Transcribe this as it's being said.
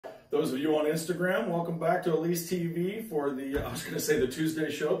those of you on Instagram, welcome back to Elyse TV for the, I was going to say the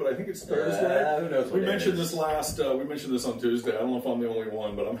Tuesday show, but I think it's Thursday. Who knows what we mentioned this we mentioned this on Tuesday. I don't know if I'm the only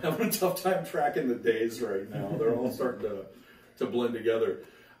one, but I'm having a tough time tracking the days right now. They're all starting to blend together.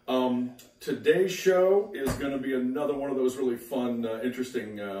 Today's show is going to be another one of those really fun,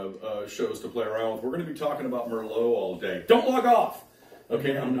 interesting shows to play around with. We're going to be talking about Merlot all day. Don't log off!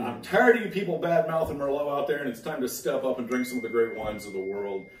 Okay, I'm tired of you people bad-mouthing Merlot out there, and it's time to step up and drink some of the great wines of the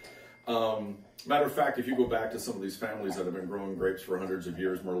world. Matter of fact, if you go back to some of these families that have been growing grapes for hundreds of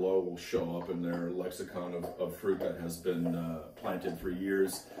years, Merlot will show up in their lexicon of fruit that has been planted for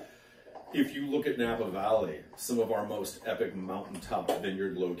years. If you look at Napa Valley, some of our most epic mountaintop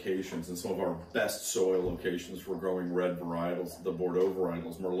vineyard locations and some of our best soil locations for growing red varietals, the Bordeaux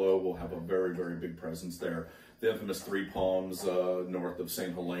varietals, Merlot will have a very, very big presence there. The infamous Three Palms north of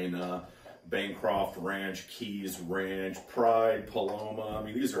St. Helena, Bancroft Ranch, Keys Ranch, Pride, Paloma. I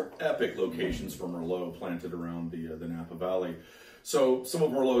mean, these are epic locations for Merlot planted around the Napa Valley. So some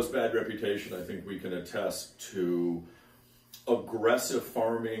of Merlot's bad reputation, I think we can attest to aggressive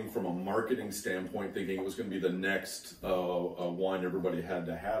farming from a marketing standpoint, thinking it was going to be the next wine everybody had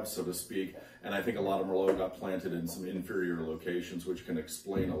to have, so to speak. And I think a lot of Merlot got planted in some inferior locations, which can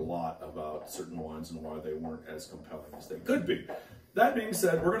explain a lot about certain wines and why they weren't as compelling as they could be. That being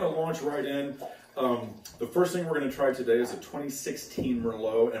said, we're going to launch right in. The first thing we're going to try today is a 2016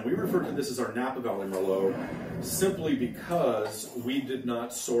 Merlot, and we refer to this as our Napa Valley Merlot simply because we did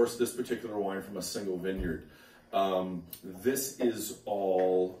not source this particular wine from a single vineyard. This is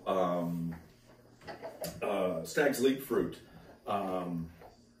all Stag's Leap fruit,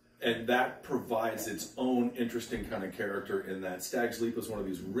 and that provides its own interesting kind of character in that Stag's Leap is one of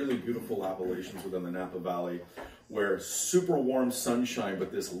these really beautiful appellations within the Napa Valley where super warm sunshine,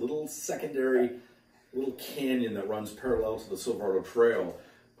 but this little secondary little canyon that runs parallel to the Silverado Trail,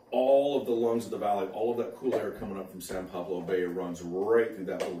 all of the lungs of the valley, all of that cool air coming up from San Pablo Bay runs right through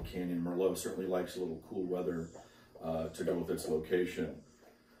that little canyon. Merlot certainly likes a little cool weather to go with its location.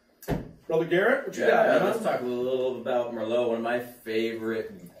 Brother Garrett, what you got? Let's talk a little about Merlot, one of my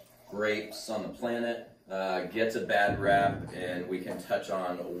favorite grapes on the planet. Gets a bad rap, and we can touch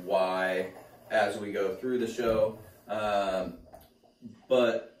on why as we go through the show.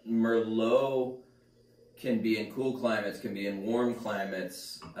 But Merlot can be in cool climates, can be in warm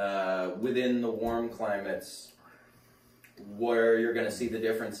climates. Within the warm climates, where you're going to see the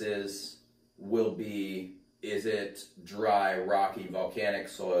differences will be, is it dry, rocky, volcanic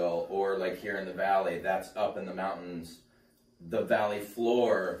soil, or like here in the valley, that's up in the mountains. The valley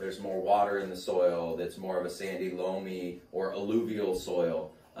floor, there's more water in the soil, that's more of a sandy, loamy, or alluvial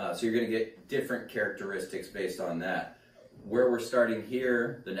soil. So you're going to get different characteristics based on that. Where we're starting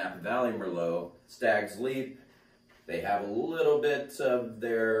here, the Napa Valley Merlot, Stag's Leap, they have a little bit of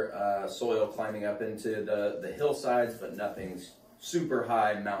their soil climbing up into the hillsides, but nothing's super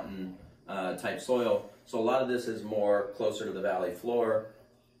high mountain type soil. So a lot of this is more closer to the valley floor.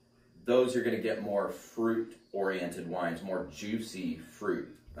 Those you're going to get more fruit-oriented wines, more juicy fruit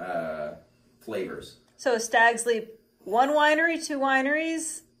flavors. So Stag's Leap, one winery, two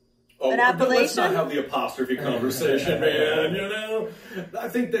wineries, an appellation? Let's not have the apostrophe conversation, man, you know? I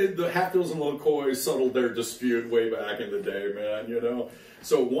think the Hatfields and LaCoys settled their dispute way back in the day, man, you know?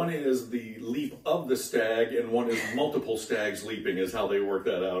 So one is the leap of the stag, and one is multiple stags leaping is how they work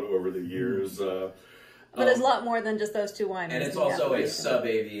that out over the years. But it's a lot more than just those two wineries. And it's also a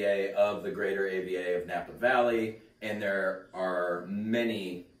sub-AVA of the greater AVA of Napa Valley, and there are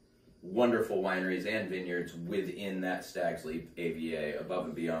many wonderful wineries and vineyards within that Stag's Leap AVA above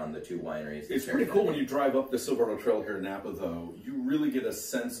and beyond the two wineries. It's pretty cool when you drive up the Silverado Trail here in Napa, though. You really get a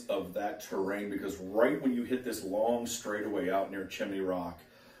sense of that terrain because right when you hit this long straightaway out near Chimney Rock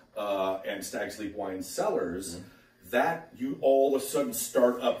and Stag's Leap Wine Cellars, that you all of a sudden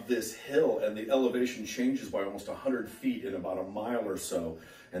start up this hill and the elevation changes by almost 100 feet in about a mile or so.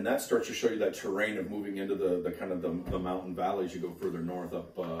 And that starts to show you that terrain of moving into the kind of the mountain valleys. You go further north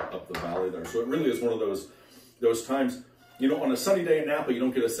up the valley there. So it really is one of those times, you know, on a sunny day in Napa, you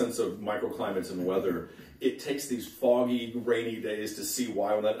don't get a sense of microclimates and weather. It takes these foggy, rainy days to see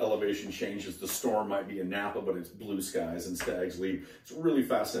why when that elevation changes, the storm might be in Napa, but it's blue skies and Stag's Leap. It's really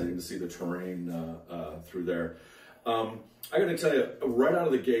fascinating to see the terrain through there. I got to tell you, right out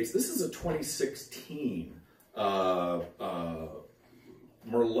of the gates, this is a 2016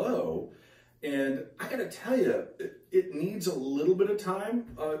 Merlot, and I got to tell you, it needs a little bit of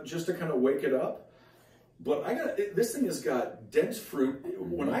time just to kind of wake it up. But this thing has got dense fruit.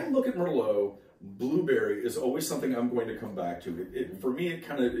 When I look at Merlot, blueberry is always something I'm going to come back to. For me,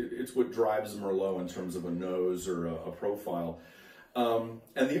 it's what drives Merlot in terms of a nose or a profile. And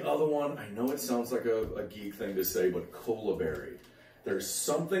the other one, I know it sounds like a geek thing to say, but cola berry. There's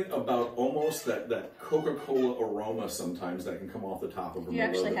something about almost that Coca-Cola aroma sometimes that can come off the top of a Merlot. You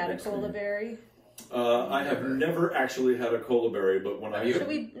actually had a cola berry? I have never actually had a cola berry, but when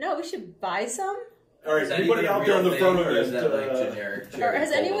we should buy some? All right, anybody out there on the phone or is that like generic? Or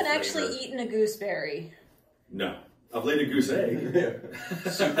has anyone actually eaten a gooseberry? No. I've laid a goose egg.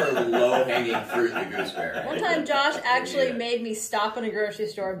 Super low-hanging fruit, the gooseberry. One time Josh actually made me stop in a grocery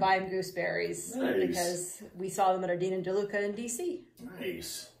store and buy him gooseberries. Nice. Because we saw them at Ardina DeLuca in D.C.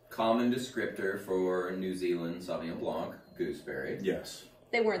 Nice. Common descriptor for New Zealand Sauvignon Blanc, gooseberry. Yes.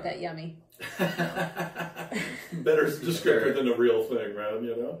 They weren't that yummy. Better descriptor than a real thing, man,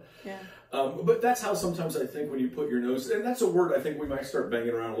 you know? Yeah. But that's how sometimes I think when you put your nose, and that's a word I think we might start banging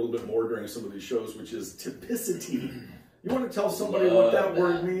around a little bit more during some of these shows, which is typicity. You want to tell somebody what that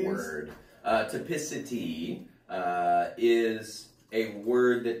word means? Typicity is a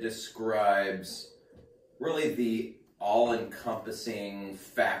word that describes really the all-encompassing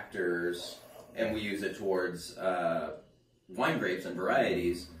factors, and we use it towards wine grapes and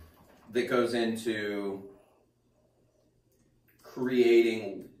varieties, that goes into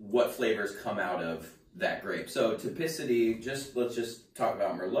creating what flavors come out of that grape. So typicity, let's just talk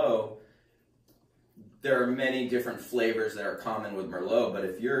about Merlot. There are many different flavors that are common with Merlot, but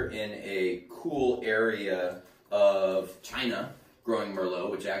if you're in a cool area of China growing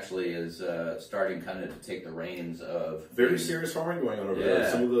Merlot, which actually is starting kind of to take the reins of... Very serious farming going on over there.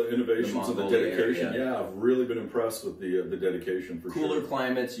 Some of the innovations and the dedication. Yeah, I've really been impressed with the dedication for sure. Cooler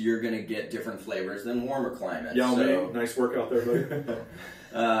climates, you're going to get different flavors than warmer climates. Yeah, so, nice work out there,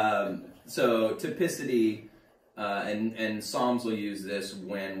 buddy. So typicity, and Psalms will use this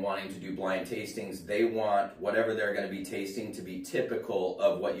when wanting to do blind tastings. They want whatever they're going to be tasting to be typical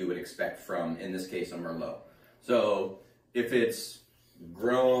of what you would expect from, in this case, a Merlot. So if it's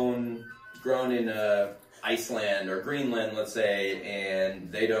grown in Iceland or Greenland, let's say,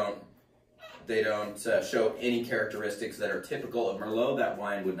 and they don't show any characteristics that are typical of Merlot, that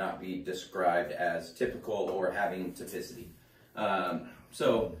wine would not be described as typical or having typicity.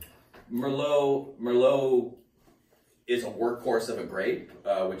 So Merlot is a workhorse of a grape,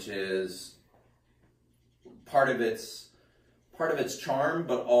 which is part of its charm,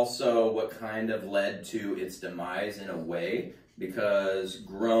 but also what kind of led to its demise in a way, because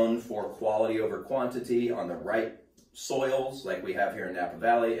grown for quality over quantity on the right soils, like we have here in Napa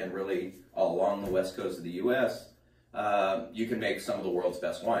Valley and really all along the west coast of the U.S., you can make some of the world's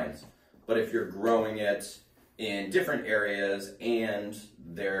best wines. But if you're growing it in different areas and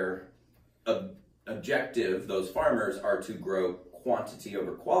their objective, those farmers, are to grow quantity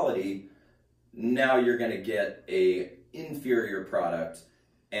over quality, now you're going to get a inferior product,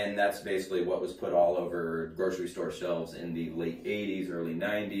 and that's basically what was put all over grocery store shelves in the late 80s, early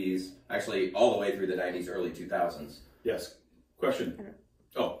 90s, actually all the way through the 90s, early 2000s. Yes. Question.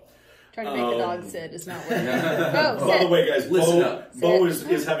 Oh. Trying to make the dog sit is not working. By the way, guys, listen up. Bo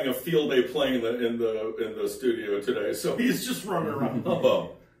is having a field day playing in the studio today, so he's just running around.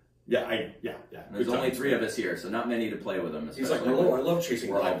 Bo. Yeah. There's only 3 of us here, so not many to play with them. He's like, oh, I love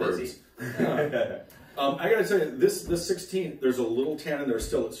chasing wild birds. I gotta tell you, this 16, there's a little tannin there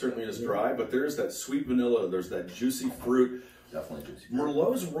still. It certainly is dry, but there's that sweet vanilla. There's that juicy fruit. Definitely juicy.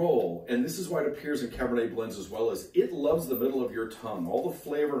 Merlot's role, and this is why it appears in Cabernet blends as well, is it loves the middle of your tongue. All the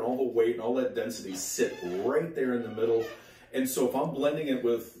flavor and all the weight and all that density sit right there in the middle. And so if I'm blending it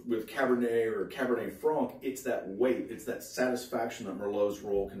with Cabernet or Cabernet Franc, it's that weight, it's that satisfaction that Merlot's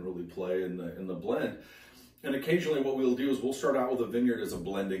role can really play in the blend. And occasionally what we'll do is we'll start out with a vineyard as a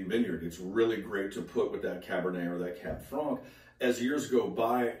blending vineyard. It's really great to put with that Cabernet or that Cab Franc. As years go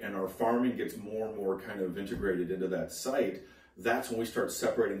by and our farming gets more and more kind of integrated into that site, that's when we start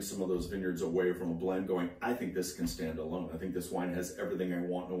separating some of those vineyards away from a blend, going, I think this can stand alone. I think this wine has everything I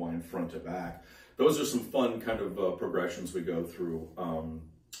want in a wine front to back. Those are some fun kind of progressions we go through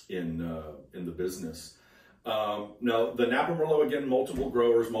in the business. Now, the Napa Merlot, again, multiple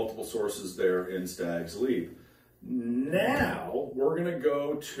growers, multiple sources there in Stag's Leap. Now, we're going to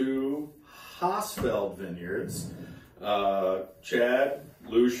go to Hossfeld Vineyards. Chad,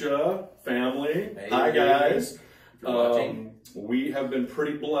 Lucia, family, hey, hi guys. Watching. We have been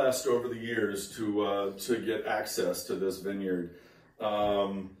pretty blessed over the years to get access to this vineyard.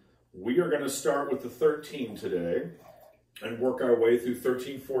 We are going to start with the 13 today and work our way through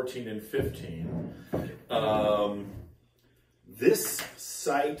 13, 14, and 15. This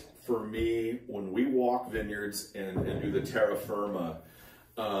site, for me, when we walk vineyards and do the terra firma,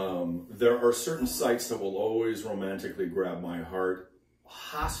 there are certain sites that will always romantically grab my heart.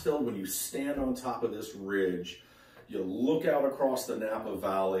 Hossfeld, when you stand on top of this ridge, you look out across the Napa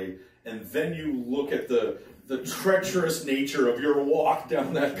Valley, and then you look at the treacherous nature of your walk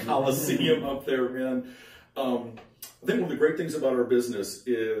down that Coliseum up there, man. I think one of the great things about our business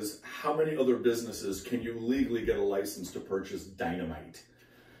is how many other businesses can you legally get a license to purchase dynamite?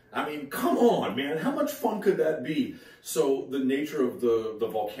 I mean, come on, man. How much fun could that be? So the nature of the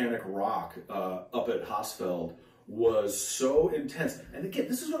volcanic rock up at Hossfeld was so intense. And again,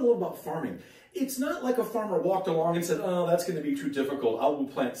 this is what I love about farming. It's not like a farmer walked along and said, oh, that's going to be too difficult. I'll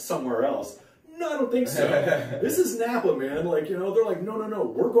plant somewhere else. No, I don't think so. This is Napa, man. Like, you know, they're like, no, no, no.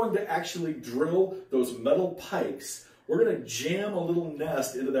 We're going to actually drill those metal pikes. We're going to jam a little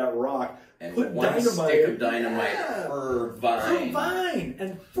nest into that rock, and put one dynamite, stick of dynamite per vine. Per vine,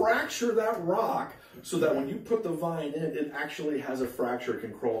 and fracture that rock so that when you put the vine in, it actually has a fracture,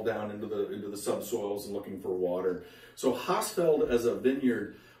 can crawl down into the subsoils and looking for water. So Hossfeld as a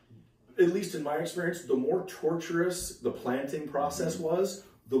vineyard, at least in my experience, the more torturous the planting process was,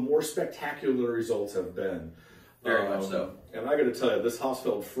 the more spectacular the results have been. Very much so. And I got to tell you, this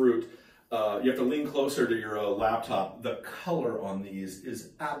Hossfeld fruit, you have to lean closer to your laptop. The color on these is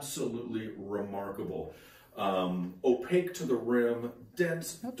absolutely remarkable. Opaque to the rim,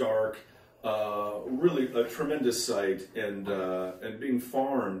 dense, dark, really a tremendous sight, and being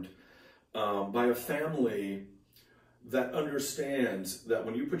farmed by a family that understands that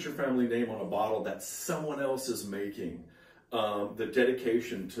when you put your family name on a bottle that someone else is making, the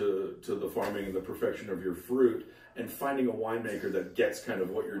dedication to the farming and the perfection of your fruit, and finding a winemaker that gets kind of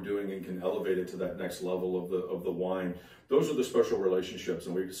what you're doing and can elevate it to that next level of the wine. Those are the special relationships,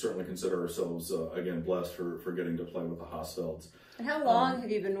 and we certainly consider ourselves, again, blessed for getting to play with the Hossfelds. And how long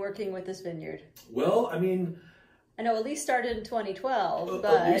have you been working with this vineyard? Well, I mean, I know Elyse started in 2012,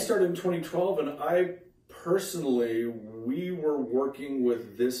 but... Elyse started in 2012, and I personally, we were working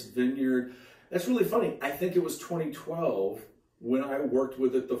with this vineyard. That's really funny. I think it was 2012 when I worked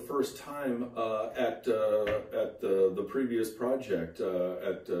with it the first time at the previous project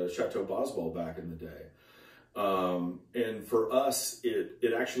at Chateau Boswell back in the day. And for us,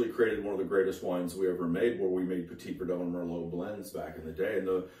 it actually created one of the greatest wines we ever made, where we made Petit Verdot and Merlot blends back in the day. And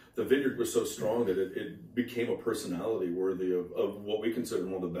the vineyard was so strong that it became a personality worthy of what we consider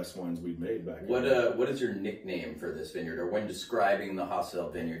one of the best wines we've made back in the day. What is your nickname for this vineyard, or when describing the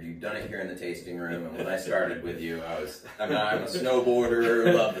Hossfeld Vineyard? You've done it here in the tasting room, and when I started with you, I'm a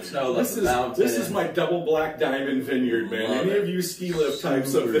snowboarder, love the snow, love the mountain. This is my double black diamond vineyard, man. Love Any it. of you ski lift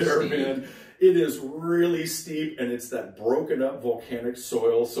types up Super there, steep. man. It is really steep, and it's that broken up volcanic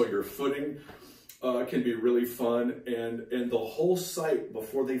soil, so your footing can be really fun. And the whole site,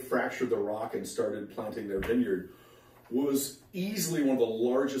 before they fractured the rock and started planting their vineyard, was easily one of the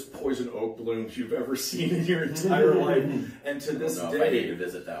largest poison oak blooms you've ever seen in your entire life. And to this I day, need to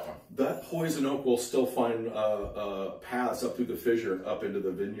visit that one. that poison oak will still find paths up through the fissure and up into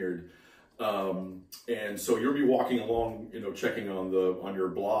the vineyard. And so you'll be walking along, you know, checking on your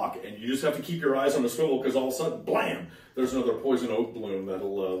block, and you just have to keep your eyes on the swivel, because all of a sudden, blam, there's another poison oak bloom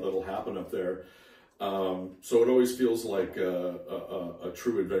that'll happen up there. So it always feels like a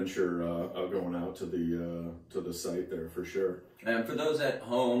true adventure going out to the site there, for sure. And for those at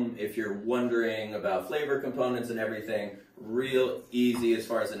home, if you're wondering about flavor components and everything, real easy as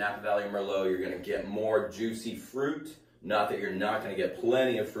far as the Napa Valley Merlot. You're going to get more juicy fruit. Not that you're not going to get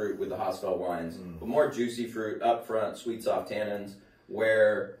plenty of fruit with the Hossfeld wines, but more juicy fruit up front, sweet, soft tannins,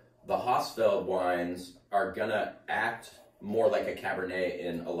 where the Hossfeld wines are going to act more like a Cabernet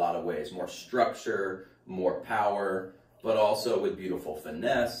in a lot of ways. More structure, more power, but also with beautiful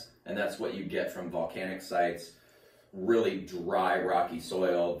finesse. And that's what you get from volcanic sites, really dry, rocky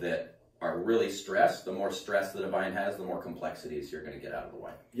soil that are really stressed. The more stress that a vine has, the more complexities you're going to get out of the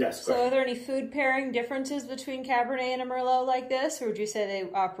wine. Yes. So are there any food pairing differences between Cabernet and a Merlot like this, or would you say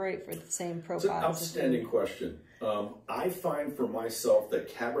they operate for the same profiles? It's an outstanding question. I find for myself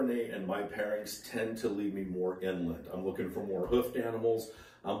that Cabernet and my pairings tend to lead me more inland. I'm looking for more hoofed animals.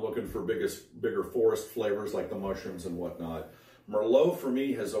 I'm looking for bigger forest flavors like the mushrooms and whatnot. Merlot for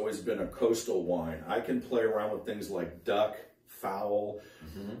me has always been a coastal wine. I can play around with things like duck, fowl.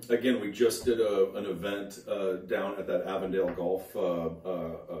 Again, we just did an event down at that Avondale Golf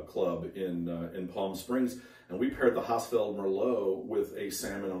Club in Palm Springs, and we paired the Hossfeld Merlot with a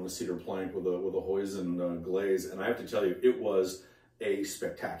salmon on the cedar plank with a hoisin glaze, and I have to tell you, it was a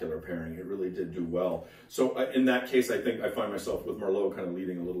spectacular pairing. It really did do well. So in that case, I think I find myself with Merlot kind of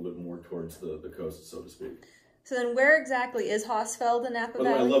leading a little bit more towards the coast, so to speak. So then where exactly is Hossfeld in Napa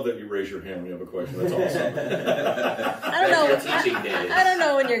Valley? I love that you raise your hand when you have a question. That's awesome. I don't know. That's your teaching days. I don't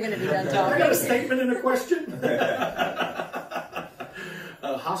know when you're going to be done I got a talking. statement and a question.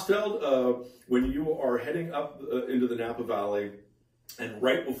 Hossfeld, when you are heading up into the Napa Valley, and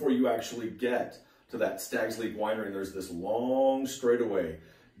right before you actually get to that Stag's Leap Winery, there's this long straightaway.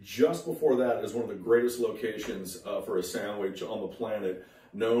 Just before that is one of the greatest locations for a sandwich on the planet,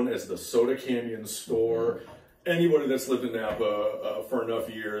 known as the Soda Canyon Store. Anybody that's lived in Napa for enough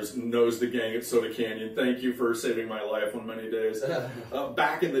years knows the gang at Soda Canyon. Thank you for saving my life on many days.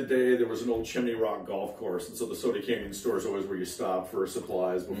 Back in the day, there was an old Chimney Rock golf course, and so the Soda Canyon Store is always where you stop for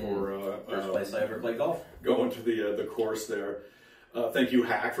supplies before First place I ever played golf. Going to the course there. Thank you,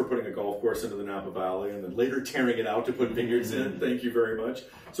 Hack, for putting a golf course into the Napa Valley and then later tearing it out to put vineyards in. Thank you very much.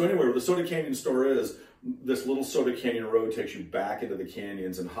 So anyway, where the Soda Canyon Store is, this little Soda Canyon road takes you back into the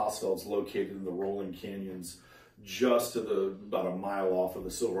canyons, and Hossfeld's located in the rolling canyons just to about a mile off of the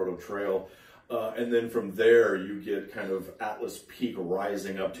Silverado Trail. And then from there, you get kind of Atlas Peak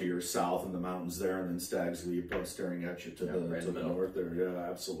rising up to your south in the mountains there, and then Stag's Leap staring at you to the north there. Yeah,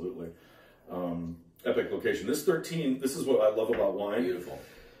 absolutely. Epic location. This is what I love about wine. Beautiful.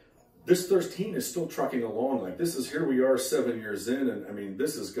 This 13 is still trucking along. Like, this is, here we are 7 years in, and I mean,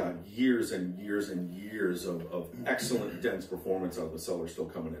 this has got years and years and years of excellent dense performance out of the cellar still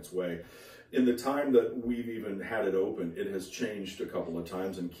coming its way. In the time that we've even had it open, it has changed a couple of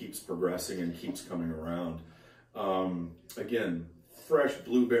times and keeps progressing and keeps coming around. Again, fresh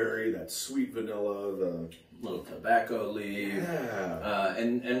blueberry, that sweet vanilla, the little tobacco leaf. Yeah.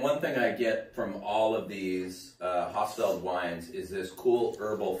 And one thing I get from all of these Hossfeld wines is this cool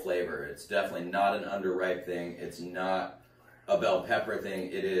herbal flavor. It's definitely not an underripe thing. It's not a bell pepper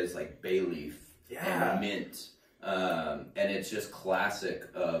thing. It is like bay leaf and mint. And it's just classic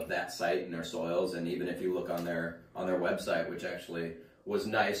of that site and their soils. And even if you look on their website, which actually was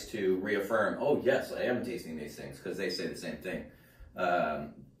nice to reaffirm, oh yes, I am tasting these things, because they say the same thing.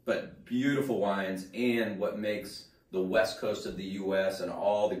 But beautiful wines, and what makes the west coast of the U.S. and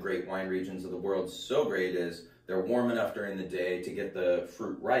all the great wine regions of the world so great is they're warm enough during the day to get the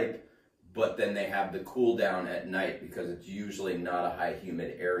fruit ripe, but then they have the cool down at night because it's usually not a high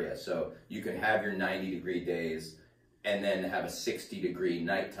humid area. So you can have your 90-degree days and then have a 60-degree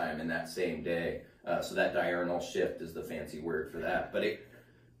nighttime in that same day. So that diurnal shift is the fancy word for that. But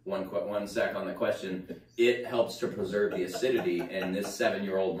one sec on the question, it helps to preserve the acidity, and this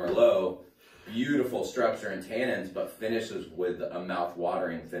 7-year-old Merlot, beautiful structure and tannins, but finishes with a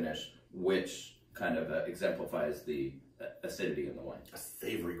mouth-watering finish, which kind of exemplifies the acidity in the wine. A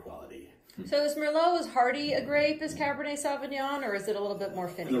savory quality. So is Merlot as hardy a grape as Cabernet Sauvignon, or is it a little bit more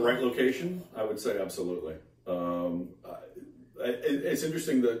finicky? In the right location, I would say absolutely. It's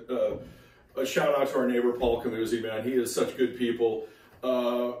interesting that a shout out to our neighbor Paul Camuzzi, man. He is such good people.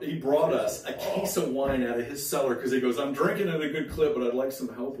 He brought us a case of wine out of his cellar because he goes, I'm drinking at a good clip, but I'd like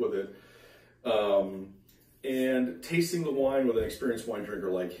some help with it. And tasting the wine with an experienced wine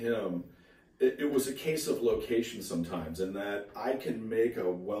drinker like him, it was a case of location sometimes, in that I can make a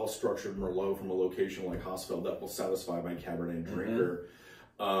well-structured Merlot from a location like Hossfeld that will satisfy my Cabernet drinker.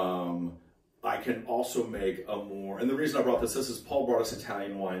 I can also make a more, and the reason I brought this is Paul brought us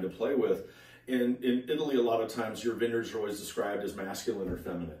Italian wine to play with. In Italy, a lot of times your vineyards are always described as masculine or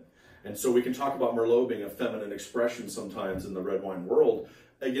feminine. And so we can talk about Merlot being a feminine expression sometimes in the red wine world.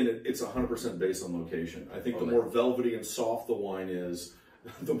 Again, it's 100% based on location. I think the more velvety and soft the wine is,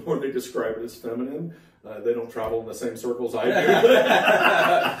 the more they describe it as feminine. They don't travel in the same circles I do.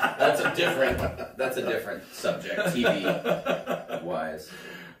 That's a different subject, TV wise.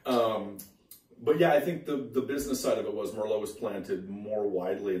 But yeah, I think the business side of it was Merlot was planted more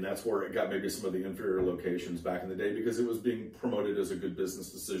widely, and that's where it got maybe some of the inferior locations back in the day, because it was being promoted as a good business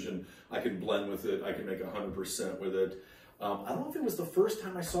decision. I can blend with it. I can make 100% with it. I don't know if it was the first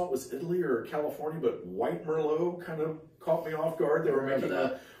time I saw it was Italy or California, but white Merlot kind of caught me off guard. They were making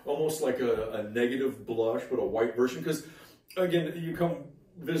almost like a negative blush, but a white version. Because again, you come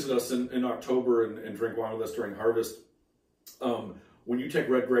visit us in October and drink wine with us during harvest. When you take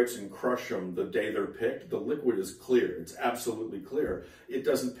red grapes and crush them the day they're picked, the liquid is clear. It's absolutely clear. It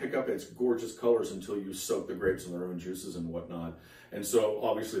doesn't pick up its gorgeous colors until you soak the grapes in their own juices and whatnot. And so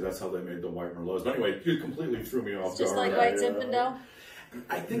obviously that's how they made the white Merlots. But anyway, you completely threw me off guard. Just like white Zinfandel?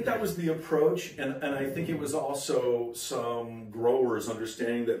 I think that was the approach, and I think it was also some growers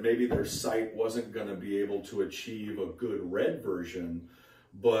understanding that maybe their site wasn't going to be able to achieve a good red version,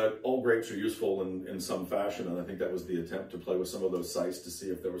 but all grapes are useful in some fashion, and I think that was the attempt to play with some of those sites to see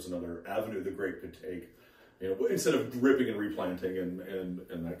if there was another avenue the grape could take, instead of ripping and replanting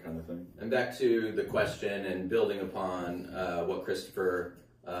and that kind of thing. And back to the question and building upon what Khristopher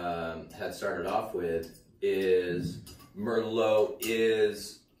had started off with, is Merlot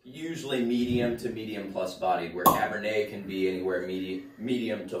is usually medium to medium plus bodied, where Cabernet can be anywhere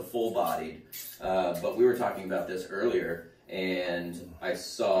medium to full bodied. But we were talking about this earlier, and I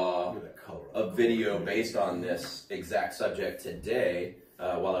saw a video based on this exact subject today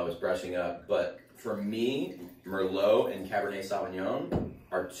while I was brushing up. But for me, Merlot and Cabernet Sauvignon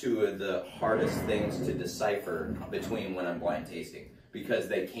are two of the hardest things to decipher between when I'm blind tasting, because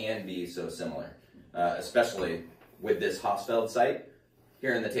they can be so similar, especially with this Hossfeld site.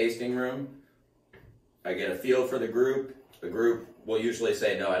 Here in the tasting room, I get a feel for the group. The group will usually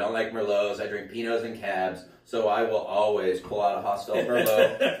say, no, I don't like Merlots, I drink Pinots and Cabs, so I will always pull out a Hossfeld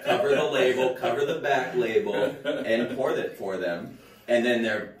Merlot, cover the label, cover the back label, and pour it for them. And then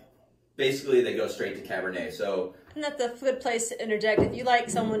they go straight to Cabernet. So, and that's a good place to interject. If you like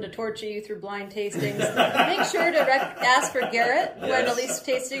someone to torture you through blind tastings, make sure to ask for Garett when Elyse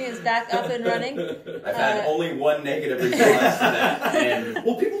tasting is back up and running. I've had only one negative response to that. And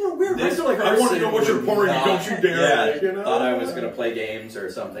well, people are weird. They're like, I want to know what you're pouring. Don't you dare. Yeah, you know? Thought I was going to play games or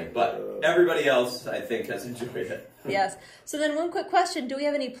something. But everybody else, I think, has enjoyed it. Yes. So then one quick question. Do we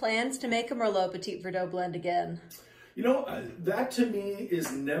have any plans to make a Merlot Petite Verdot blend again? You know, that to me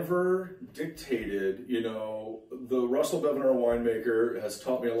is never dictated. You know, the Russell Bevener winemaker has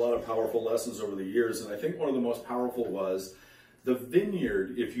taught me a lot of powerful lessons over the years, and I think one of the most powerful was the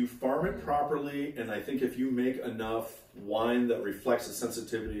vineyard. If you farm it properly, and I think if you make enough wine that reflects the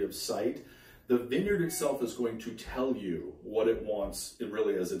sensitivity of site, the vineyard itself is going to tell you what it wants, it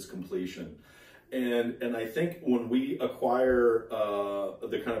really as its completion. And I think when we acquire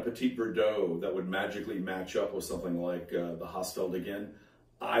the kind of Petite Verdot that would magically match up with something like the Hossfeld again,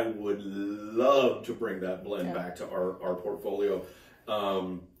 I would love to bring that blend back to our portfolio.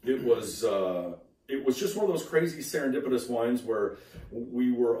 It was just one of those crazy serendipitous wines where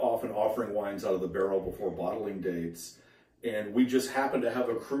we were often offering wines out of the barrel before bottling dates. And we just happened to have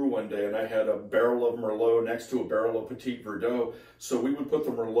a crew one day, and I had a barrel of Merlot next to a barrel of Petite Verdot. So we would put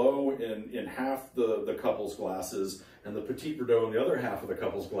the Merlot in half the couple's glasses and the Petite Verdot in the other half of the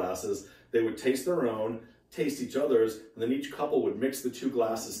couple's glasses. They would taste their own, taste each other's, and then each couple would mix the two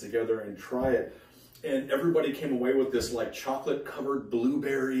glasses together and try it. And everybody came away with this like chocolate-covered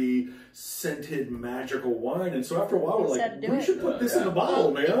blueberry scented magical wine. And so after a while, we're like, we should put this in a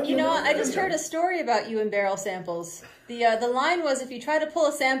bottle, man. You know what? I just heard a story about you and barrel samples. The line was, if you try to pull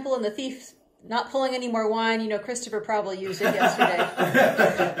a sample and the thief's not pulling any more wine, you know, Khristopher probably used it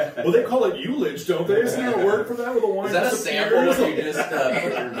yesterday. Well, they call it Ullage, don't they? Isn't there a word for that with a wine? Is that a sample if you just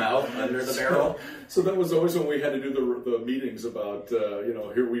put your mouth under the barrel? So that was always when we had to do the meetings about, you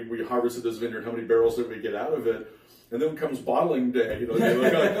know, here we harvested this vineyard, how many barrels did we get out of it? And then comes bottling day, you know, like,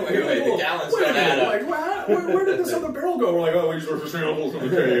 the gallons don't add up. Like, where did this other barrel go? We're like, oh, these were for samples in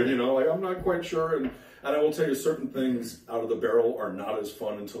the cave, you know, like, I'm not quite sure. And I will tell you, certain things out of the barrel are not as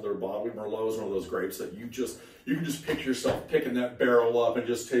fun until they're bottled. Merlot is one of those grapes that you can just picture yourself picking that barrel up and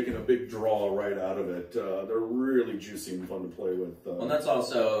just taking a big draw right out of it. They're really juicy and fun to play with. Well, that's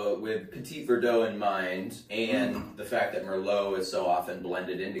also with Petite Verdot in mind, and the fact that Merlot is so often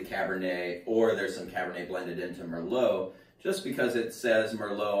blended into Cabernet, or there's some Cabernet blended into Merlot. Just because it says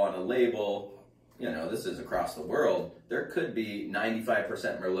Merlot on a label, you know, this is across the world, there could be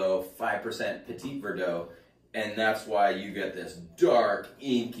 95% Merlot, 5% Petite Verdot, and that's why you get this dark,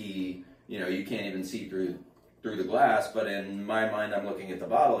 inky, you know, you can't even see through the glass, but in my mind, I'm looking at the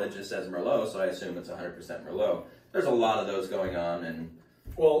bottle, it just says Merlot, so I assume it's 100% Merlot. There's a lot of those going on, and...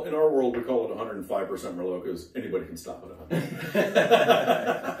 Well, in our world, we call it 105% Merlot because anybody can stop at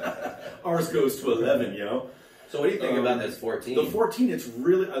 100. Ours goes to 11, you know? So what do you think about this 14? The 14, it's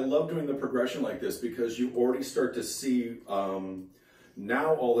really, I love doing the progression like this because you already start to see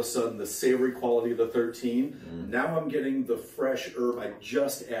now all of a sudden the savory quality of the 13. Now I'm getting the fresh herb I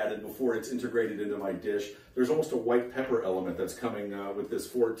just added before it's integrated into my dish. There's almost a white pepper element that's coming with this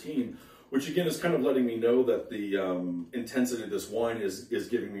 14, which again is kind of letting me know that the intensity of this wine is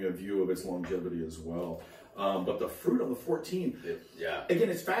giving me a view of its longevity as well. But the fruit on the 14, again,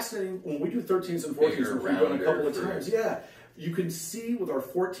 it's fascinating. When we do 13s and 14s, we've done a couple of times. Yeah, you can see with our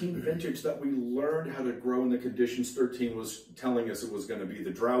 14 vintage that we learned how to grow in the conditions 13 was telling us it was going to be, the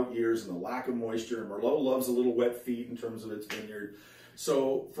drought years and the lack of moisture. Merlot loves a little wet feet in terms of its vineyard.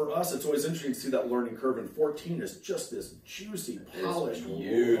 So for us, it's always interesting to see that learning curve. And 14 is just this juicy, polished,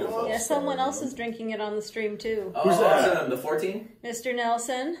 beautiful. Yeah, someone else is drinking it on the stream too. Oh, who's that? The 14? Mr.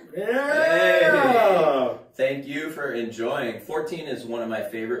 Nelson. Yeah! Hey. Thank you for enjoying. 14 is one of my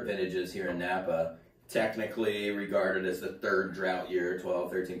favorite vintages here in Napa. Technically regarded as the third drought year,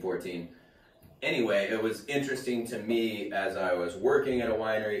 12, 13, 14. anyway, it was interesting to me as I was working at a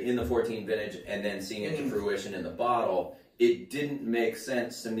winery in the 14 vintage and then seeing it to fruition in the bottle. It didn't make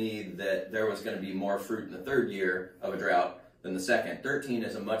sense to me that there was going to be more fruit in the third year of a drought than the second. 13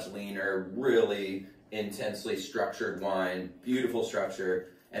 is a much leaner, really intensely structured wine, beautiful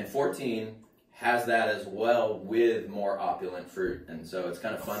structure, and 14 has that as well with more opulent fruit. And so it's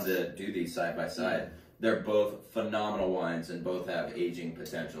kind of fun to do these side by side. They're both phenomenal wines and both have aging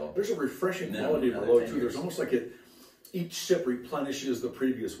potential. There's a refreshing quality of Merlot too. There's almost like each sip replenishes the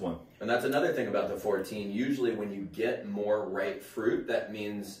previous one. And that's another thing about the 14. Usually when you get more ripe fruit, that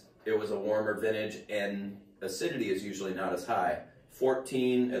means it was a warmer vintage and acidity is usually not as high.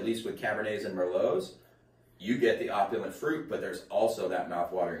 14, at least with Cabernets and Merlots, you get the opulent fruit, but there's also that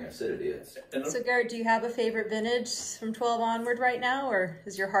mouth-watering acidity. So Garrett, do you have a favorite vintage from 12 onward right now, or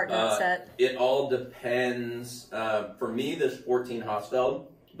is your heart not set? It all depends. For me, there's 14 Hossfeld,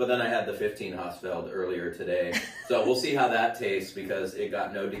 but then I had the 15 Hossfeld earlier today. So we'll see how that tastes because it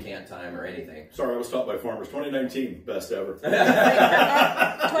got no decant time or anything. Sorry, I was taught by farmers. 2019, best ever. Wait, was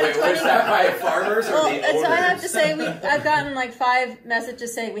that by farmers or the owners? So I have to say, I've gotten like 5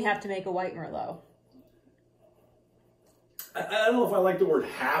 messages saying we have to make a white Merlot. I don't know if I like the word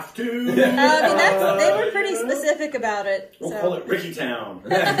have to. I mean, they were pretty specific about it. We'll call it Ricky Town.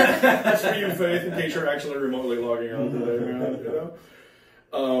 That's for you, Faith, in case you're actually remotely logging on today. You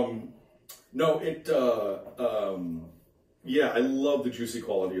know? Yeah, I love the juicy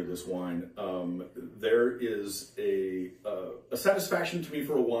quality of this wine. There is a satisfaction to me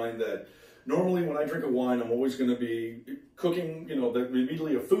for a wine that normally when I drink a wine, I'm always going to be cooking, you know,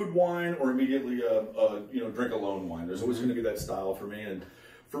 immediately a food wine or immediately a drink alone wine. There's always going to be that style for me. And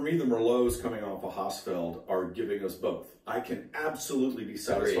for me, the Merlots coming off of Hossfeld are giving us both. I can absolutely be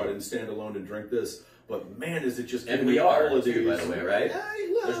satisfied and stand alone and drink this. But man, is it just and we are too, by the way, right?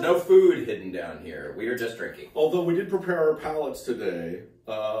 There's no food hidden down here. We are just drinking. Although we did prepare our palates today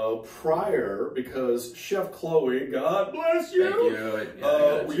prior because Chef Chloe, God bless you. Thank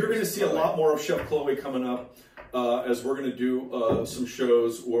you. You're going to see a lot more of Chef Chloe coming up as we're going to do some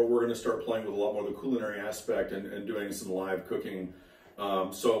shows where we're going to start playing with a lot more of the culinary aspect and doing some live cooking.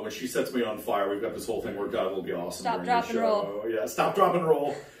 So when she sets me on fire, we've got this whole thing worked out. It'll be awesome. Stop, drop, and roll. Yeah, stop, drop, and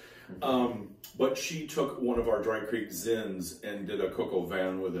roll. But she took one of our Dry Creek Zins and did a coq au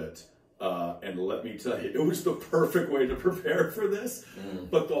vin with it. And let me tell you, it was the perfect way to prepare for this.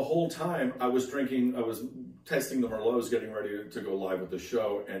 But the whole time I was testing the Merlots, getting ready to go live with the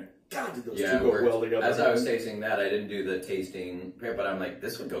show, and God, did those two go well together. As I was tasting that, I didn't do the tasting, but I'm like,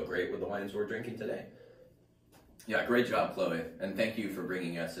 this would go great with the wines we're drinking today. Yeah, great job, Chloe, and thank you for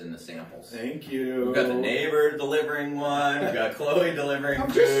bringing us in the samples. Thank you. We've got the neighbor delivering one. We've got Chloe delivering food.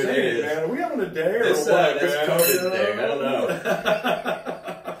 I'm just saying, man, are we having a day or this what? This COVID thing, I don't know.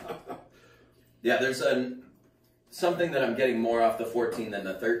 Yeah, there's something that I'm getting more off the 14 than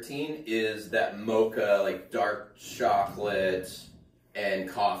the 13 is that mocha, like dark chocolate and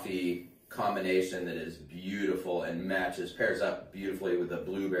coffee combination that is beautiful and pairs up beautifully with the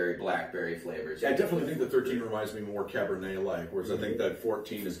blueberry, blackberry flavors. Yeah, I definitely think the 13 reminds me more Cabernet-like, whereas I think that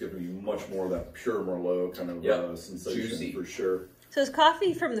 14 is giving me much more of that pure Merlot kind of sensation. Juicy. For sure. So is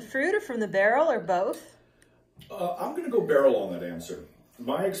coffee from the fruit or from the barrel or both? I'm going to go barrel on that answer.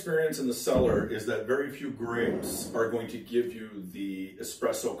 My experience in the cellar is that very few grapes are going to give you the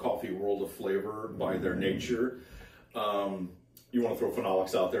espresso coffee world of flavor by their nature. You want to throw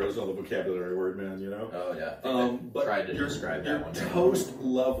phenolics out there. There's another vocabulary word, man, you know? Oh, yeah. But tried to describe that one. Your toast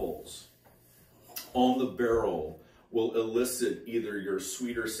levels on the barrel will elicit either your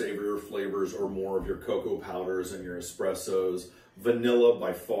sweeter, savorier flavors or more of your cocoa powders and your espressos. Vanilla,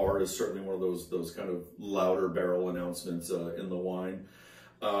 by far, is certainly one of those kind of louder barrel announcements in the wine.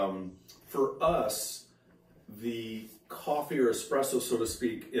 For us, the coffee or espresso, so to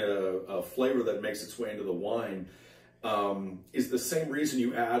speak, flavor that makes its way into the wine is the same reason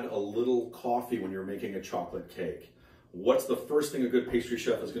you add a little coffee when you're making a chocolate cake. What's the first thing a good pastry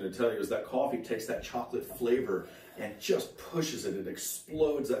chef is going to tell you is that coffee takes that chocolate flavor and just pushes it. It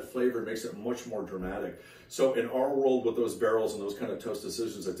explodes that flavor and makes it much more dramatic. So in our world with those barrels and those kind of toast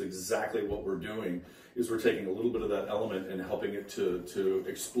decisions, that's exactly what we're doing, is we're taking a little bit of that element and helping it to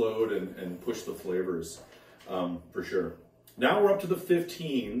explode and push the flavors, for sure. Now we're up to the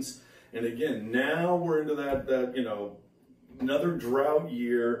 15s. And again, now we're into that you know, another drought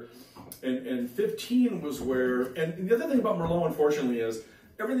year. And 15 was where, and the other thing about Merlot, unfortunately, is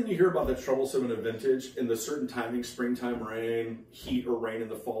everything you hear about that's troublesome in a vintage, in the certain timing, springtime rain, heat or rain in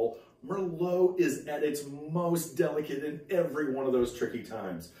the fall, Merlot is at its most delicate in every one of those tricky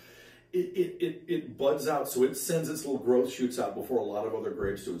times. it buds out, so it sends its little growth shoots out before a lot of other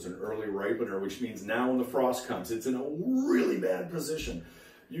grapes do. It's an early ripener, which means now when the frost comes, it's in a really bad position.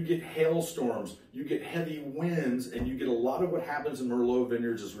 You get hailstorms, you get heavy winds, and you get a lot of what happens in Merlot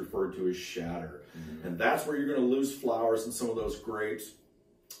vineyards is referred to as shatter. And that's where you're going to lose flowers in some of those grapes.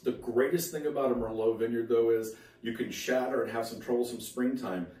 The greatest thing about a Merlot vineyard, though, is you can shatter and have some troublesome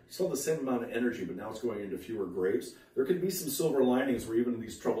springtime. You still have the same amount of energy, but now it's going into fewer grapes. There can be some silver linings where even in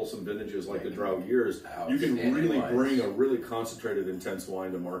these troublesome vintages like the drought years, you can really bring a really concentrated, intense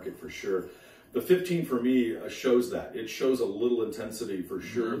wine to market for sure. The 15 for me shows that. It shows a little intensity for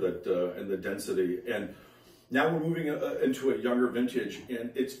sure, that and the density. And now we're moving into a younger vintage.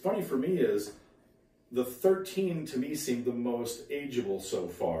 And it's funny for me is the 13 to me seemed the most ageable so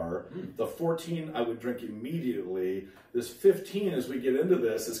far. The 14 I would drink immediately. This 15, as we get into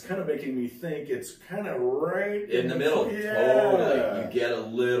this, is kind of making me think it's kind of right in the middle. Yeah. Totally. You get a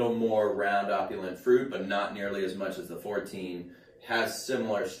little more round, opulent fruit, but not nearly as much as the 14. Has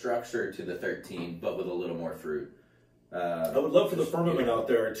similar structure to the 13, but with a little more fruit. I would love for the firmament out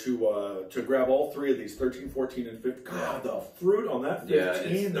there to grab all three of these, 13, 14, and 15. God, the fruit on that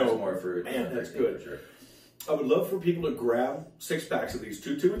 15, there's more fruit. Man, that's good. Sure. I would love for people to grab 6-packs of these,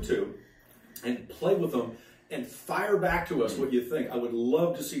 2, 2, and 2, and play with them and fire back to us what you think. I would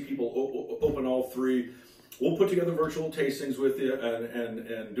love to see people open all three. We'll put together virtual tastings with you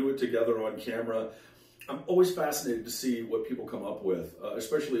and do it together on camera. I'm always fascinated to see what people come up with,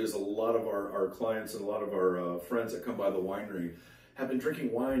 especially as a lot of our clients and a lot of our friends that come by the winery have been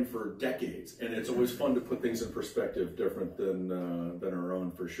drinking wine for decades, and it's always fun to put things in perspective different than our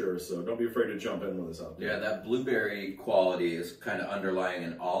own for sure. So don't be afraid to jump in with us out there. Yeah, that blueberry quality is kind of underlying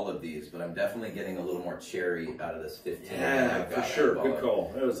in all of these, but I'm definitely getting a little more cherry out of this 15. Yeah, for sure. Good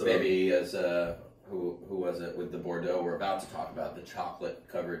call. That was maybe as who was it with the Bordeaux we're about to talk about, the chocolate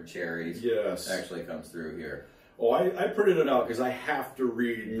covered cherries. Yes, actually comes through here. Oh, I printed it out because I have to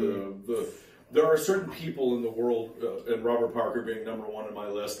read the there are certain people in the world, and Robert Parker being number one on my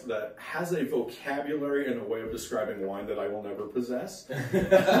list, that has a vocabulary and a way of describing wine that I will never possess.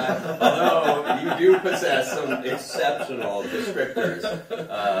 Although you do possess some exceptional descriptors.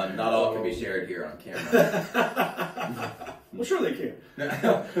 Not all can be shared here on camera. Well, sure they can.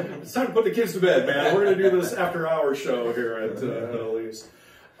 It's time to put the kids to bed, man. We're going to do this after-hour show here at Elyse.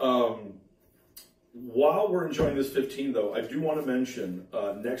 While we're enjoying this 15, though, I do want to mention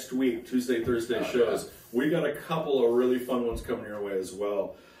next week, Tuesday, Thursday shows, we got a couple of really fun ones coming your way as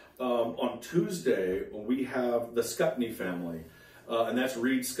well. On Tuesday, we have the Scupney family, and that's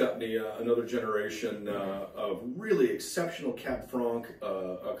Reed Scupney, another generation of really exceptional Cab Franc,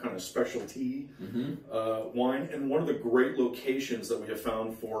 a kind of specialty wine, and one of the great locations that we have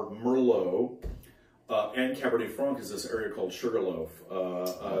found for Merlot and Cabernet Franc is this area called Sugarloaf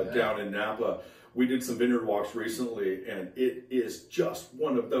down in Napa. We did some vineyard walks recently, and it is just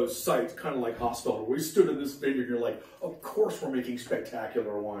one of those sites, kind of like Hossfeld, where we stood in this vineyard and you're like, of course we're making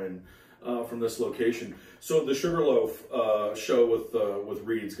spectacular wine from this location. So the Sugarloaf show with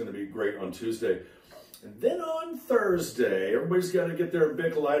Reed is going to be great on Tuesday. And then on Thursday, everybody's got to get their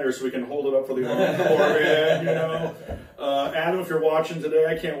big lighter so we can hold it up for the encore, man, you know. Adam, if you're watching today,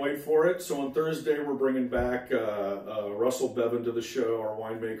 I can't wait for it. So on Thursday, we're bringing back Russell Bevan to the show, our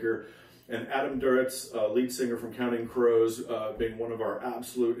winemaker. And Adam Duritz, lead singer from Counting Crows, being one of our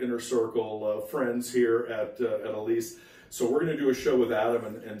absolute inner circle friends here at Elyse. So we're going to do a show with Adam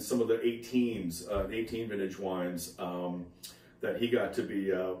and some of the 18s, 18 vintage wines that he got to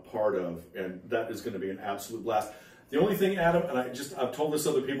be part of. And that is going to be an absolute blast. The only thing, Adam, and I've told this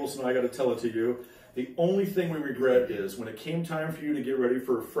to other people, so now I got to tell it to you. The only thing we regret is when it came time for you to get ready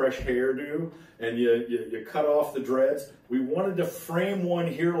for a fresh hairdo and you cut off the dreads, we wanted to frame one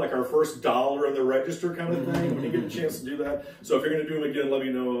here like our first dollar in the register kind of thing when you get a chance to do that. So if you're going to do them again, let me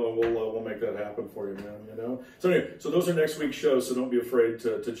know and we'll make that happen for you, man, you know? So anyway, so those are next week's shows, so don't be afraid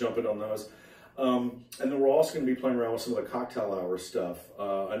to jump in on those. And then we're also going to be playing around with some of the cocktail hour stuff.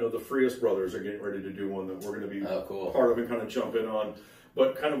 I know the Frias brothers are getting ready to do one that we're going to be part of and kind of jump in on.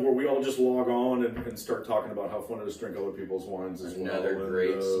 But kind of where we all just log on and start talking about how fun it is to drink other people's wines as well. Another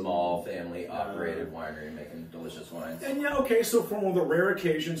great small family operated winery making delicious wines. And yeah, okay, so for one of the rare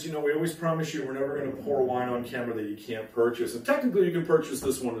occasions, you know, we always promise you we're never going to pour wine on camera that you can't purchase. And technically you can purchase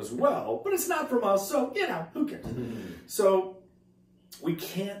this one as well, but it's not from us, so, you know, who cares? So we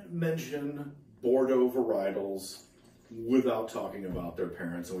can't mention Bordeaux varietals without talking about their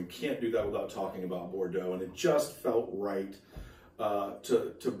parents, and we can't do that without talking about Bordeaux, and it just felt right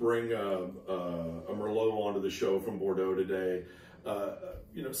to bring a Merlot onto the show from Bordeaux today.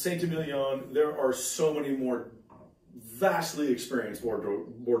 You know, Saint-Emilion, there are so many more vastly experienced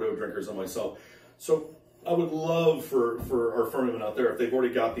Bordeaux drinkers than myself. So I would love for our firmament out there, if they've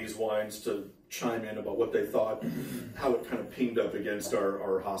already got these wines, to chime in about what they thought, how it kind of pinged up against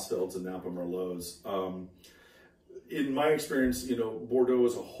our Hossfelds and Napa Merlots. In my experience, you know, Bordeaux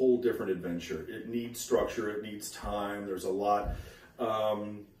is a whole different adventure. It needs structure, it needs time, there's a lot.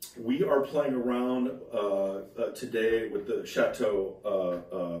 We are playing around today with the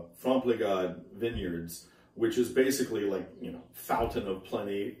Chateau Fontplegat Vineyards, which is basically like, you know, fountain of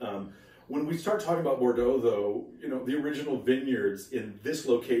plenty. When we start talking about Bordeaux, though, you know, the original vineyards in this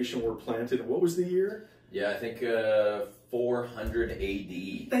location were planted, what was the year? Yeah, I think 400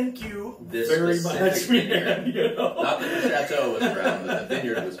 AD. Thank you This very specific much, vineyard. man. You know? Not that the chateau was around, but the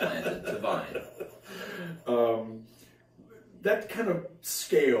vineyard was planted to vine. That kind of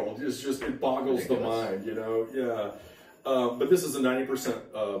scale is just, it boggles the mind, you know? Yeah. But this is a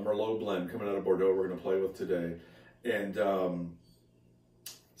 90% Merlot blend coming out of Bordeaux we're going to play with today. And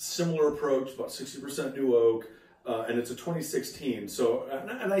similar approach, about 60% new oak, and it's a 2016. So,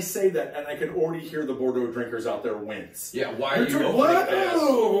 and I say that, and I can already hear the Bordeaux drinkers out there wince. Yeah, why are you opening what? this?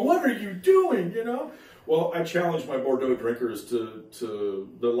 Oh, what are you doing, you know? Well, I challenge my Bordeaux drinkers to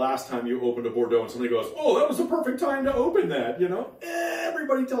the last time you opened a Bordeaux and somebody goes, oh, that was the perfect time to open that, you know?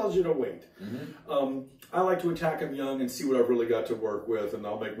 Everybody tells you to wait. I like to attack them young and see what I've really got to work with, and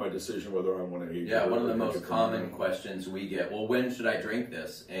I'll make my decision whether I want to age. Yeah, one of the most common questions we get, well, when should I drink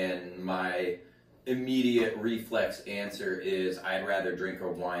this? And my immediate reflex answer is, I'd rather drink a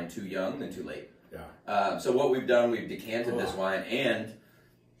wine too young than too late. Yeah. So what we've done, we've decanted this wine, and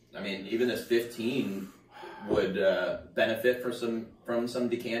I mean, even this 15 would benefit from some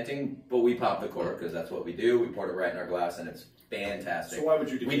decanting, but we pop the cork because that's what we do. We poured it right in our glass, and it's fantastic. So why would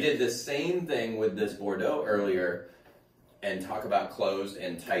you decant? We did the same thing with this Bordeaux earlier, and talk about closed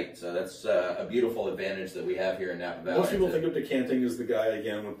and tight. So that's a beautiful advantage that we have here in Napa Valley. Most people think of decanting as the guy,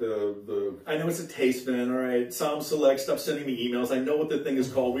 again, with the I know it's a taste bin, all right? Some Select, stop sending me emails. I know what the thing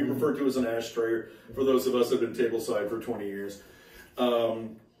is called. We refer to it as an ashtray for those of us that have been tableside for 20 years.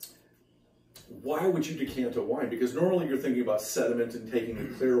 Why would you decant a wine? Because normally you're thinking about sediment and taking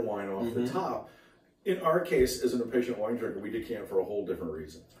the clear wine off the top. In our case, as an impatient wine drinker, we decant for a whole different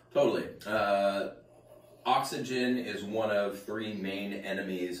reason. Totally. Oxygen is one of 3 main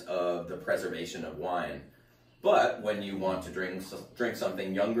enemies of the preservation of wine. But when you want to drink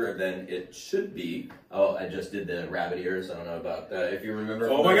something younger than it should be, oh, I just did the rabbit ears. I don't know about that. If you remember.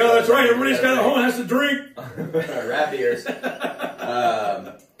 Oh my God, that's right. Everybody's got at home has to drink. Rabbit ears.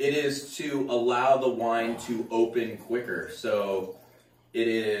 It is to allow the wine to open quicker. So it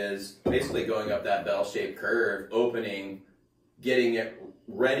is basically going up that bell-shaped curve, opening, getting it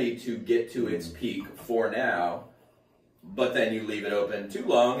ready to get to its peak for now, but then you leave it open too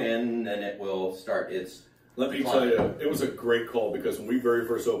long and then it will start its Let me tell you, it was a great call because when we very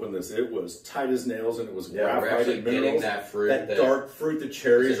first opened this, it was tight as nails and it was graphite and minerals. That fruit, that dark fruit, the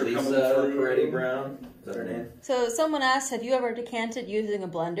cherries are coming through. Peretti Brown, is that her name? So someone asked, have you ever decanted using a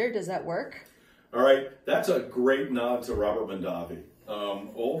blender? Does that work? All right, that's a great nod to Robert Mondavi.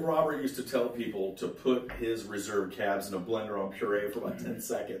 Old Robert used to tell people to put his reserve cabs in a blender on puree for about 10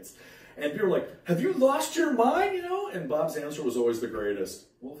 seconds. And people were like, have you lost your mind, you know? And Bob's answer was always the greatest.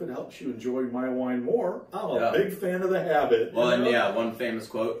 Well, if it helps you enjoy my wine more, I'm a big fan of the habit. Well, and yeah, one famous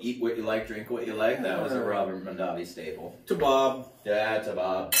quote, eat what you like, drink what you like. That was a Robert Mondavi staple. To Bob. Yeah, to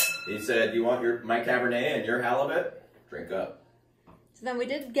Bob. He said, you want my Cabernet and your halibut? Drink up. So then we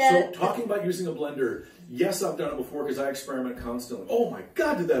did get... So talking about using a blender, yes, I've done it before because I experiment constantly. Oh my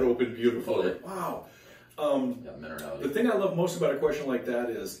God, did that open beautifully. Wow. The thing I love most about a question like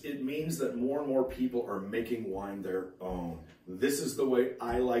that is it means that more and more people are making wine their own. This is the way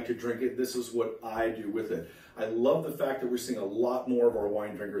I like to drink it. This is what I do with it. I love the fact that we're seeing a lot more of our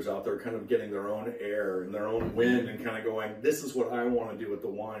wine drinkers out there kind of getting their own air and their own wind and kind of going, this is what I want to do with the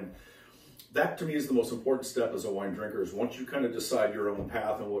wine. That to me is the most important step as a wine drinker is once you kind of decide your own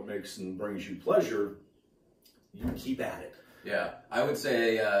path and what makes and brings you pleasure, you keep at it. Yeah, I would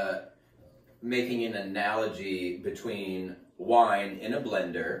say making an analogy between wine in a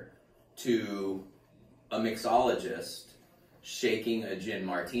blender to a mixologist shaking a gin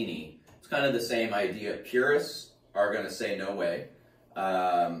martini. It's kind of the same idea. Purists are going to say no way.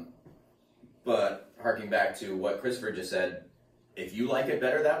 But harking back to what Khristopher just said, if you like it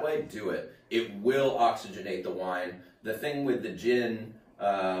better that way, do it. It will oxygenate the wine. The thing with the gin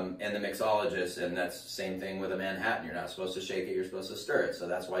and the mixologist, and that's the same thing with a Manhattan, you're not supposed to shake it, you're supposed to stir it. So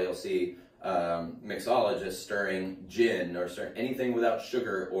that's why you'll see mixologists stirring gin or anything without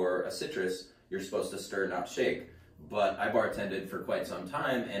sugar or a citrus, you're supposed to stir, not shake. But I bartended for quite some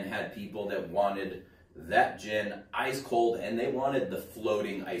time and had people that wanted that gin ice cold, and they wanted the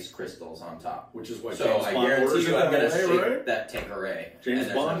floating ice crystals on top. Which is what so James I Bond guarantee you I'm going to shake right? that Tanqueray.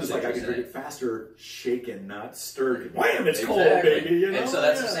 James Bond is like, I can drink it faster, shaken, not stirred. Wham, it's cold, baby. You know? And so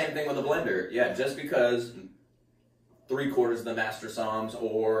that's the same thing with a blender. Yeah, just because 3/4 of the Master Somms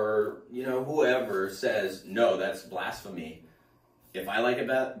or, you know, whoever says, no, that's blasphemy. If I like it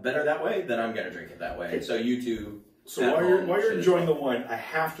better that way, then I'm going to drink it that way. So you two... So while you're enjoying the wine, I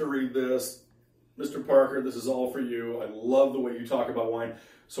have to read this. Mr. Parker, this is all for you. I love the way you talk about wine.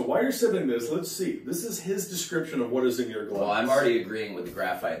 So while you're sipping this, let's see. This is his description of what is in your glass. Well, I'm already agreeing with the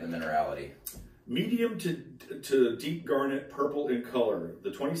graphite and the minerality. Medium to deep garnet purple in color. The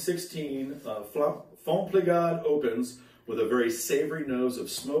 2016 Fontpligade opens with a very savory nose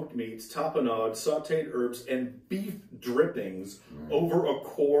of smoked meats, tapenade, sautéed herbs, and beef drippings over a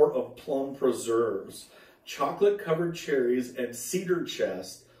core of plum preserves, chocolate-covered cherries, and cedar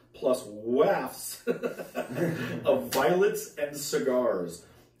chest, plus wafts of violets and cigars.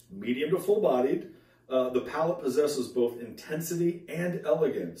 Medium to full-bodied. The palate possesses both intensity and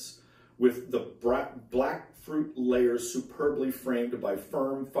elegance, with the black fruit layers superbly framed by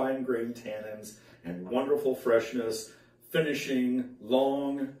firm, fine-grained tannins and wonderful freshness, finishing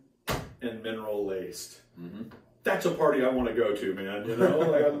long and mineral-laced. That's a party I want to go to, man. You know,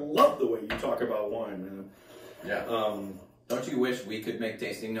 like, I love the way you talk about wine, man. Yeah. Don't you wish we could make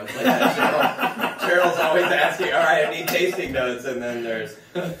tasting notes like that, Cheryl? Cheryl's always asking, all right, I need tasting notes, and then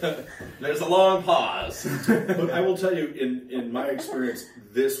there's a long pause. But I will tell you, in my experience,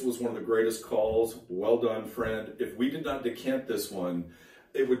 this was one of the greatest calls. Well done, friend. If we did not decant this one,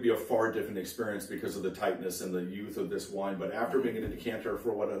 it would be a far different experience because of the tightness and the youth of this wine. But after being in a decanter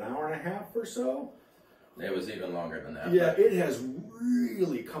for, what, an hour and a half or so? It was even longer than that. Yeah, it has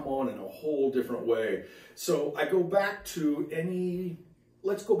really come on in a whole different way. So I go back to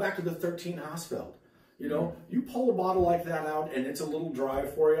let's go back to the 13 Hossfeld. You know, you pull a bottle like that out and it's a little dry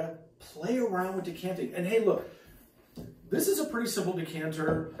for you, play around with decanting. And hey, look, this is a pretty simple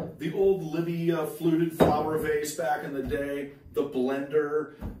decanter. The old Libby fluted flower vase back in the day, the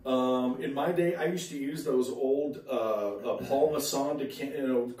blender. In my day, I used to use those old Paul Masson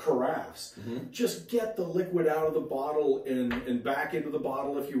carafes. Just get the liquid out of the bottle and back into the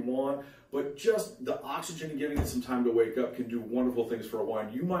bottle if you want. But just the oxygen and giving it some time to wake up can do wonderful things for a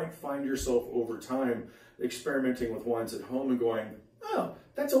wine. You might find yourself over time experimenting with wines at home and going, oh,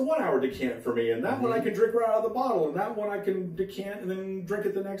 that's a 1 hour decant for me, and that one I can drink right out of the bottle, and that one I can decant and then drink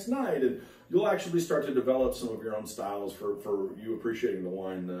it the next night. And you'll actually start to develop some of your own styles for you appreciating the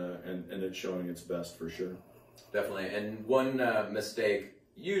wine and it showing its best for sure. Definitely. And one mistake,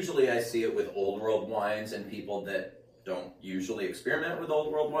 usually I see it with old world wines and people that don't usually experiment with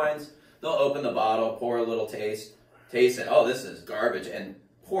old world wines. They'll open the bottle, pour a little taste it, oh, this is garbage, and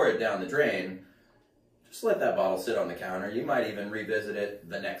pour it down the drain. Just let that bottle sit on the counter. You might even revisit it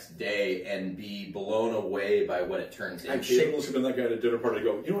the next day and be blown away by what it turns into. I've shamelessly been that guy at a dinner party to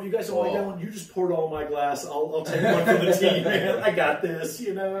go, you know, you guys don't like that one? You just poured all my glass. I'll take one for the team, man. I got this,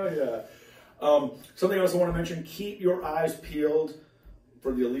 you know, yeah. Something else I want to mention, keep your eyes peeled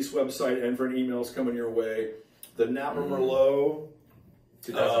for the Elyse website and for emails coming your way. The Napa Merlot.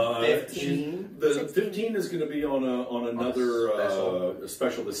 2015? The 15 is going to be on another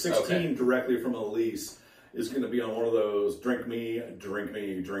special. The 16 directly from Elyse is going to be on one of those drink me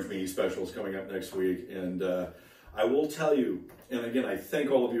specials coming up next week. And I will tell you, and again, I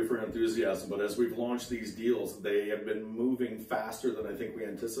thank all of you for your enthusiasm, but as we've launched these deals, they have been moving faster than I think we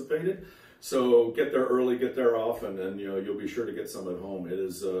anticipated. So get there early, get there often, and you know, you'll be sure to get some at home. It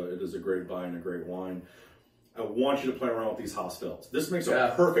is a great buy and a great wine. I want you to play around with these Hossfelds. This makes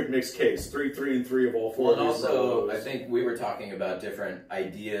a perfect mixed case. 3, 3, and 3 of all four. Well, and also, I think we were talking about different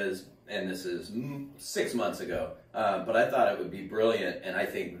ideas, and this is 6 months ago. But I thought it would be brilliant, and I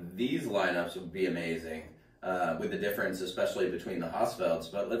think these lineups would be amazing with the difference, especially between the Hossfelds.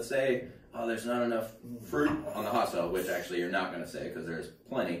 But let's say, oh, there's not enough fruit on the Hossfeld, which actually you're not going to say because there's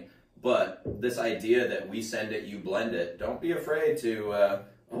plenty. But this idea that we send it, you blend it, don't be afraid to...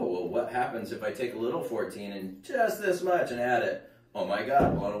 oh, well, what happens if I take a little 14 and just this much and add it? Oh my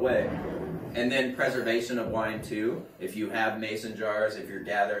God, blown away. And then preservation of wine too. If you have mason jars, if you're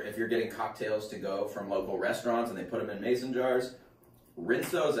getting cocktails to go from local restaurants and they put them in mason jars, rinse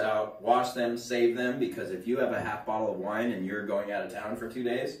those out, wash them, save them, because if you have a half bottle of wine and you're going out of town for 2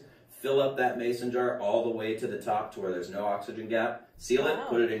 days, fill up that mason jar all the way to the top to where there's no oxygen gap, seal it,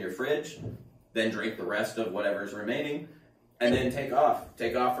 put it in your fridge, then drink the rest of whatever's remaining. And then take off.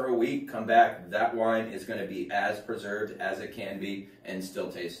 Take off for a week, come back. That wine is going to be as preserved as it can be and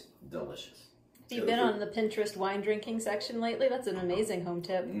still taste delicious. Have you been on the Pinterest wine drinking section lately? That's an amazing home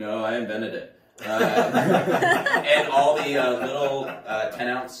tip. No, I invented it. And all the little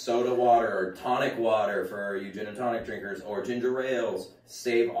 10-ounce soda water or tonic water for you gin and tonic drinkers, or ginger ales.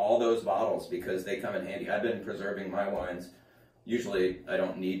 Save all those bottles because they come in handy. I've been preserving my wines. Usually I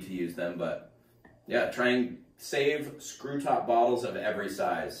don't need to use them, but yeah, try and save screw top bottles of every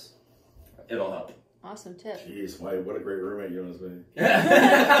size. It'll help. Awesome tip. Jeez, what a great roommate you must be.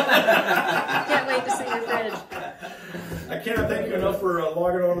 Can't wait to see your fridge. I cannot thank you enough for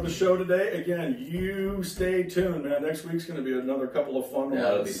logging on to the show today. Again, you stay tuned, man. Next week's going to be another couple of fun ones.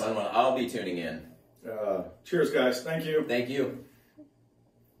 Yeah, it'll be fun. I'll be tuning in. Cheers, guys. Thank you. Thank you.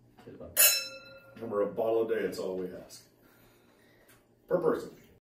 Remember, a bottle a day, it's all we ask. Per person.